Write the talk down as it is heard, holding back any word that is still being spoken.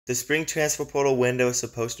The spring transfer portal window is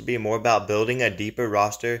supposed to be more about building a deeper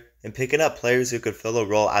roster and picking up players who could fill a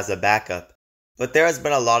role as a backup. But there has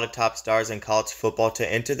been a lot of top stars in college football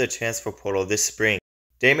to enter the transfer portal this spring.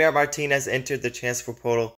 Damian Martinez entered the transfer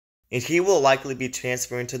portal, and he will likely be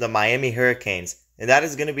transferring to the Miami Hurricanes, and that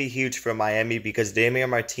is going to be huge for Miami because Damian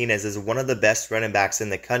Martinez is one of the best running backs in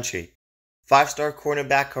the country. Five-star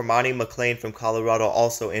cornerback Cormani McClain from Colorado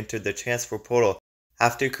also entered the transfer portal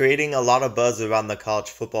after creating a lot of buzz around the college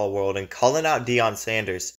football world and calling out Deion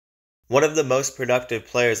Sanders. One of the most productive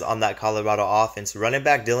players on that Colorado offense, running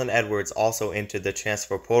back Dylan Edwards, also entered the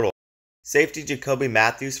transfer portal. Safety Jacoby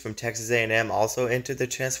Matthews from Texas A&M also entered the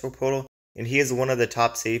transfer portal, and he is one of the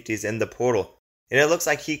top safeties in the portal, and it looks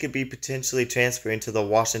like he could be potentially transferring to the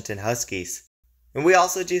Washington Huskies. And we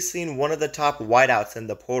also just seen one of the top wideouts in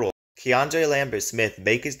the portal, Keandre Lambert-Smith,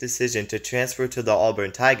 make his decision to transfer to the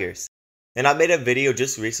Auburn Tigers. And I made a video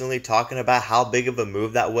just recently talking about how big of a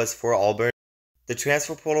move that was for Auburn. The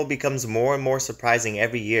transfer portal becomes more and more surprising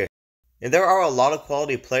every year, and there are a lot of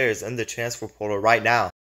quality players in the transfer portal right now,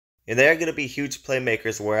 and they are going to be huge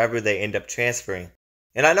playmakers wherever they end up transferring.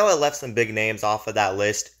 And I know I left some big names off of that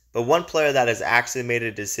list, but one player that has actually made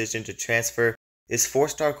a decision to transfer is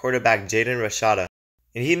four-star quarterback Jaden Rashada,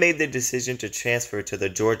 and he made the decision to transfer to the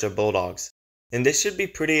Georgia Bulldogs. And this should be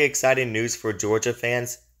pretty exciting news for Georgia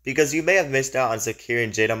fans, because you may have missed out on securing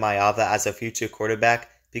Jada Mayava as a future quarterback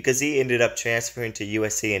because he ended up transferring to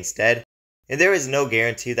USC instead, and there is no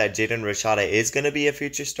guarantee that Jaden Rashada is going to be a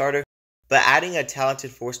future starter, but adding a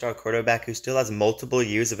talented four-star quarterback who still has multiple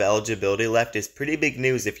years of eligibility left is pretty big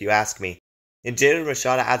news if you ask me. And Jaden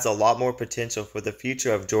Rashada adds a lot more potential for the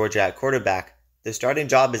future of Georgia at quarterback. The starting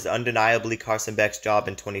job is undeniably Carson Beck's job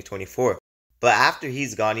in 2024, but after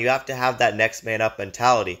he's gone, you have to have that next man up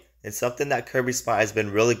mentality, and something that Kirby Smart has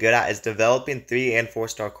been really good at is developing 3- and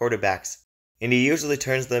 4-star quarterbacks, and he usually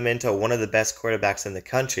turns them into one of the best quarterbacks in the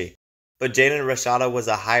country. But Jaden Rashada was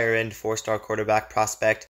a higher-end 4-star quarterback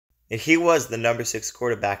prospect, and he was the number 6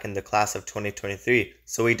 quarterback in the class of 2023,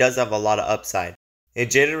 so he does have a lot of upside. And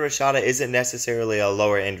Jaden Rashada isn't necessarily a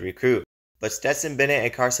lower-end recruit, but Stetson Bennett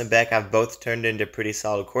and Carson Beck have both turned into pretty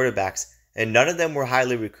solid quarterbacks, and none of them were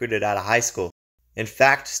highly recruited out of high school. In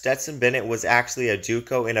fact, Stetson Bennett was actually a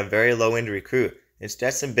JUCO and a very low-end recruit, and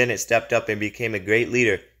Stetson Bennett stepped up and became a great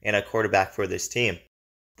leader and a quarterback for this team.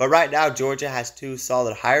 But right now, Georgia has 2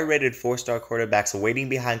 solid higher-rated 4-star quarterbacks waiting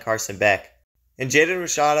behind Carson Beck. And Jaden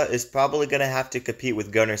Rashada is probably going to have to compete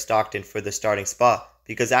with Gunnar Stockton for the starting spot,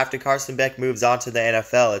 because after Carson Beck moves on to the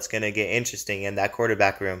NFL, it's going to get interesting in that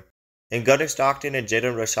quarterback room. And Gunnar Stockton and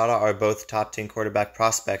Jaden Rashada are both top 10 quarterback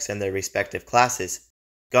prospects in their respective classes.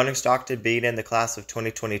 Gunnar Stockton being in the class of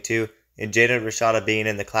 2022 and Jaden Rashada being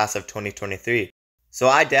in the class of 2023. So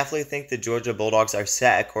I definitely think the Georgia Bulldogs are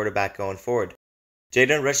set at quarterback going forward.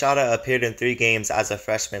 Jaden Rashada appeared in 3 games as a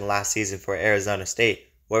freshman last season for Arizona State,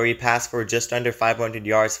 where he passed for just under 500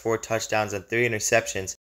 yards, 4 touchdowns, and 3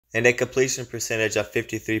 interceptions, and a completion percentage of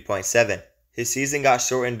 53.7. His season got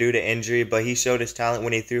shortened due to injury, but he showed his talent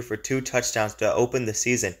when he threw for 2 touchdowns to open the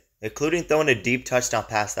season, including throwing a deep touchdown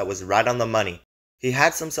pass that was right on the money. He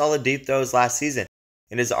had some solid deep throws last season,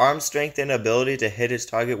 and his arm strength and ability to hit his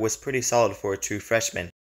target was pretty solid for a true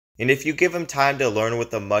freshman. And if you give him time to learn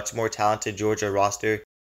with a much more talented Georgia roster,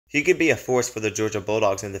 he could be a force for the Georgia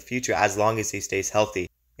Bulldogs in the future as long as he stays healthy.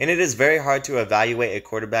 And it is very hard to evaluate a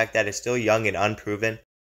quarterback that is still young and unproven,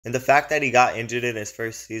 and the fact that he got injured in his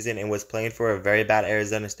first season and was playing for a very bad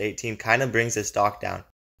Arizona State team kind of brings his stock down,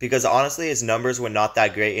 because honestly his numbers were not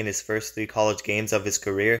that great in his first 3 college games of his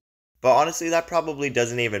career, but honestly that probably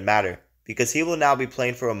doesn't even matter, because he will now be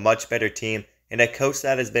playing for a much better team and a coach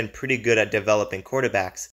that has been pretty good at developing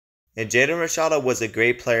quarterbacks. And Jaden Rashada was a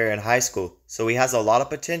great player in high school, so he has a lot of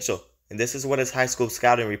potential, and this is what his high school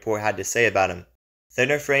scouting report had to say about him.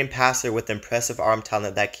 Thinner frame passer with impressive arm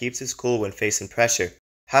talent that keeps his cool when facing pressure,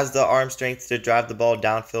 has the arm strength to drive the ball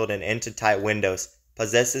downfield and into tight windows,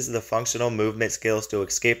 possesses the functional movement skills to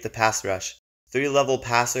escape the pass rush, 3-level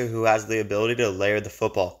passer who has the ability to layer the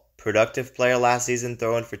football, productive player last season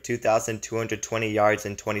throwing for 2,220 yards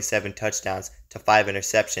and 27 touchdowns to 5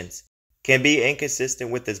 interceptions, can be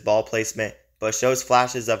inconsistent with his ball placement but shows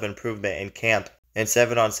flashes of improvement in camp and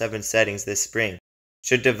 7-on-7 settings this spring,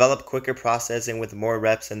 should develop quicker processing with more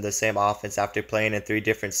reps in the same offense after playing in 3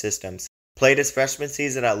 different systems. Played his freshman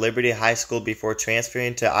season at Liberty High School before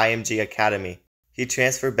transferring to IMG Academy. He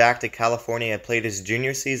transferred back to California and played his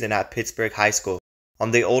junior season at Pittsburgh High School. On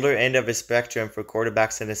the older end of his spectrum for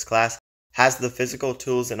quarterbacks in his class, has the physical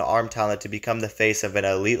tools and arm talent to become the face of an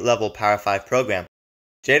elite-level Power 5 program.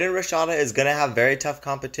 Jaden Rashada is going to have very tough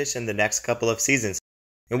competition the next couple of seasons,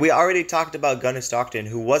 And we already talked about Gunnar Stockton,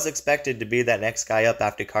 who was expected to be that next guy up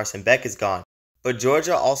after Carson Beck is gone. But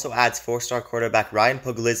Georgia also adds 4-star quarterback Ryan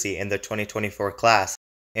Puglisi in the 2024 class,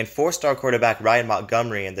 and 4-star quarterback Ryan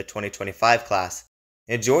Montgomery in the 2025 class.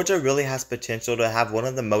 And Georgia really has potential to have one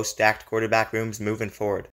of the most stacked quarterback rooms moving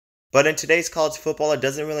forward. But in today's college football, it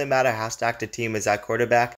doesn't really matter how stacked a team is at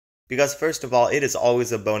quarterback, because first of all, it is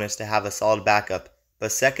always a bonus to have a solid backup.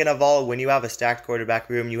 But second of all, when you have a stacked quarterback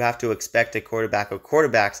room, you have to expect a quarterback or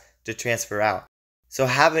quarterbacks to transfer out. So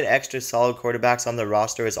having extra solid quarterbacks on the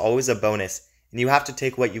roster is always a bonus, and you have to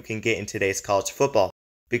take what you can get in today's college football,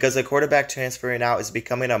 because a quarterback transferring out is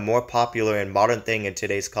becoming a more popular and modern thing in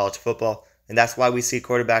today's college football, and that's why we see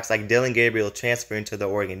quarterbacks like Dillon Gabriel transferring to the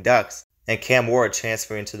Oregon Ducks, and Cam Ward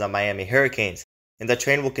transferring to the Miami Hurricanes. And the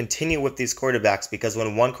trend will continue with these quarterbacks, because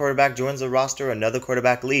when one quarterback joins the roster, another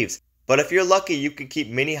quarterback leaves. But if you're lucky, you can keep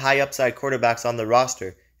many high upside quarterbacks on the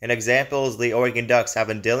roster. An example is the Oregon Ducks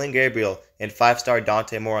having Dillon Gabriel and 5-star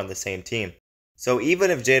Dante Moore on the same team. So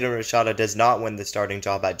even if Jaden Rashada does not win the starting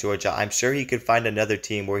job at Georgia, I'm sure he could find another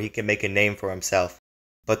team where he can make a name for himself.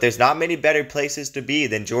 But there's not many better places to be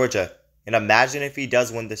than Georgia. And imagine if he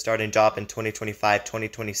does win the starting job in 2025,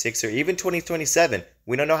 2026, or even 2027.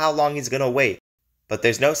 We don't know how long he's going to wait. But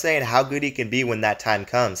there's no saying how good he can be when that time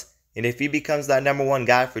comes. And if he becomes that number one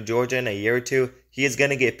guy for Georgia in a year or two, he is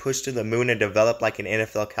going to get pushed to the moon and develop like an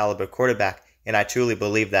NFL caliber quarterback, and I truly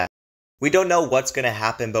believe that. We don't know what's going to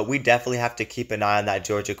happen, but we definitely have to keep an eye on that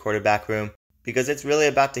Georgia quarterback room, because it's really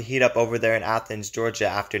about to heat up over there in Athens, Georgia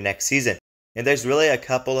after next season. And there's really a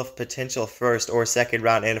couple of potential first or second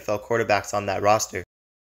round NFL quarterbacks on that roster.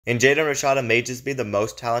 And Jaden Rashada may just be the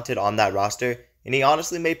most talented on that roster, and he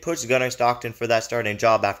honestly may push Gunnar Stockton for that starting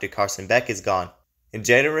job after Carson Beck is gone. And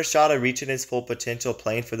Jaden Rashada reaching his full potential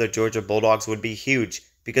playing for the Georgia Bulldogs would be huge,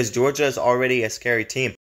 because Georgia is already a scary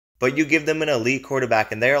team. But you give them an elite quarterback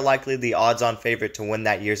and they are likely the odds-on favorite to win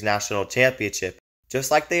that year's national championship, just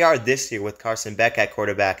like they are this year with Carson Beck at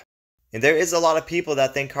quarterback. And there is a lot of people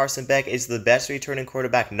that think Carson Beck is the best returning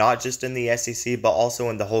quarterback not just in the SEC but also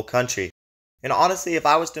in the whole country. And honestly, if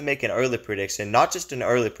I was to make an early prediction, not just an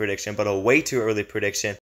early prediction but a way too early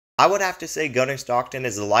prediction, I would have to say Gunnar Stockton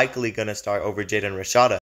is likely going to start over Jaden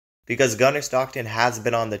Rashada, because Gunnar Stockton has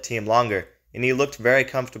been on the team longer, and he looked very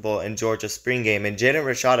comfortable in Georgia's spring game, and Jaden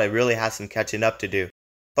Rashada really has some catching up to do.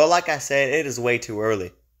 But like I said, it is way too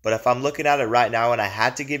early. But if I'm looking at it right now and I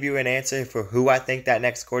had to give you an answer for who I think that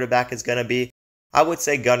next quarterback is going to be, I would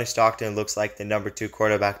say Gunnar Stockton looks like the number 2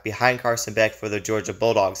 quarterback behind Carson Beck for the Georgia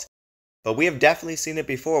Bulldogs. But we have definitely seen it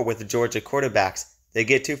before with the Georgia quarterbacks. They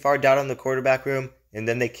get too far down in the quarterback room, and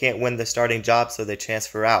then they can't win the starting job, so they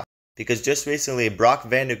transfer out. Because just recently, Brock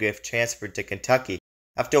Vandagriff transferred to Kentucky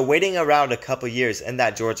after waiting around a couple years in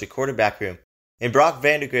that Georgia quarterback room. And Brock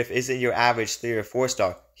Vandagriff isn't your average 3 or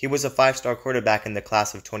 4-star. He was a 5-star quarterback in the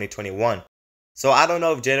class of 2021. So I don't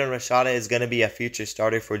know if Jaden Rashada is going to be a future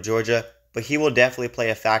starter for Georgia, but he will definitely play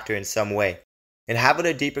a factor in some way. And having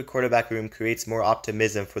a deeper quarterback room creates more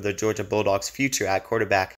optimism for the Georgia Bulldogs' future at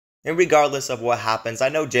quarterback. And regardless of what happens, I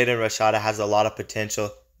know Jaden Rashada has a lot of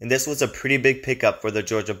potential, and this was a pretty big pickup for the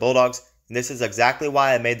Georgia Bulldogs, and this is exactly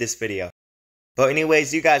why I made this video. But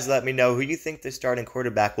anyways, you guys let me know who you think the starting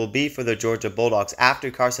quarterback will be for the Georgia Bulldogs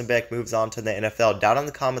after Carson Beck moves on to the NFL down in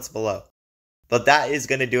the comments below. But that is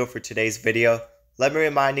going to do it for today's video. Let me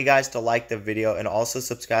remind you guys to like the video and also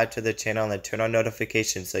subscribe to the channel and turn on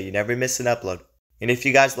notifications so you never miss an upload. And if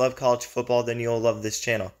you guys love college football, then you'll love this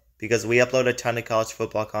channel, because we upload a ton of college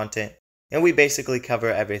football content, and we basically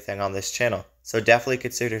cover everything on this channel, so definitely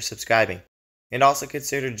consider subscribing. And also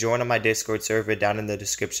consider joining my Discord server down in the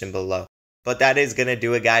description below. But that is going to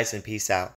do it, guys, and peace out.